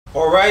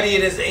Alrighty,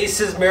 it is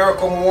Ace's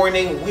Miracle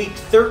Morning, week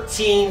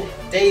 13,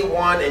 day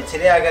 1, and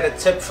today I got a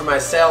tip for my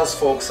sales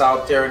folks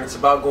out there, and it's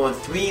about going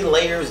 3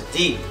 layers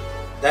deep.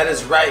 That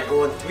is right,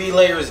 going 3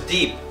 layers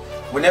deep.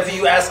 Whenever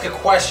you ask a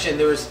question,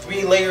 there is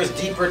 3 layers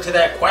deeper to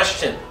that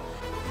question.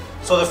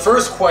 So the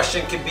first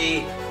question could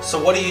be,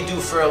 so what do you do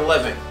for a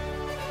living?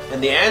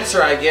 And the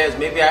answer I get is,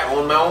 maybe I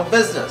own my own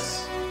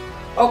business.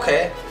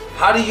 Okay,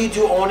 how do you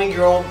do owning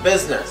your own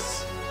business?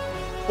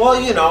 Well,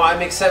 you know, I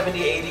make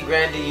 70, 80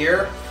 grand a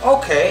year.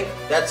 Okay,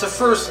 that's a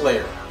first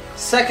layer.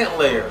 Second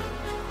layer.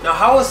 Now,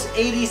 how is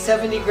 80,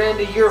 70 grand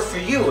a year for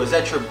you? Is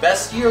that your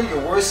best year, your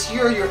worst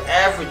year, your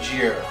average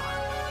year?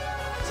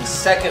 It's a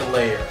second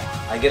layer.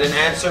 I get an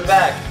answer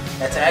back.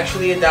 That's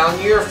actually a down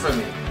year for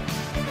me.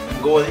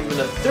 Go even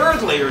a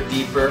third layer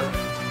deeper.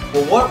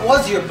 Well, what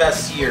was your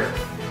best year?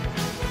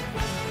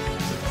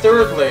 The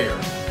third layer.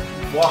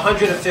 Well,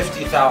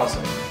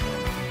 150,000.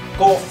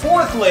 Go a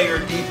fourth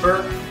layer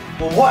deeper.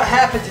 Well, what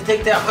happened to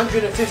take that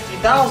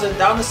 150,000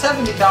 down to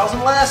 70,000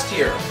 last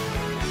year?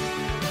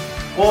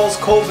 Well, it's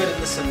COVID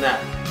and this and that.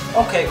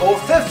 Okay, go a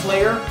fifth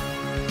layer.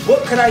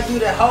 What could I do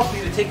to help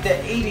you to take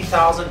that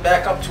 80,000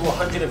 back up to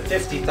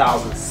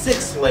 150,000?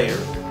 Sixth layer.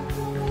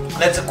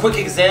 That's a quick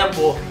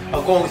example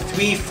of going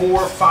 3,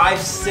 4, 5,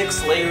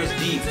 6 layers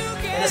deep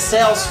in a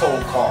sales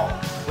phone call.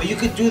 Well, you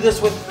could do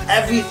this with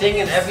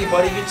everything and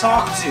everybody you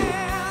talk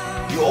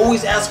to. You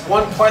always ask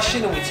one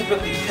question and we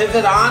typically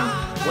pivot on.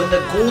 When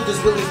the gold is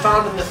really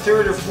found in the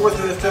third or fourth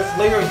or the fifth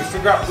layer, you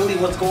figure out really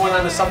what's going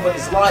on in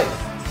somebody's life.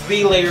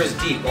 3 layers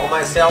deep. All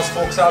my sales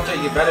folks out there,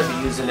 you better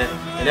be using it.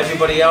 And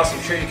everybody else, I'm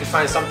sure you can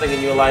find something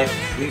in your life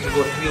where you can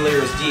go 3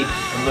 layers deep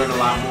and learn a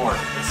lot more.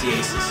 It's the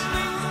Aces.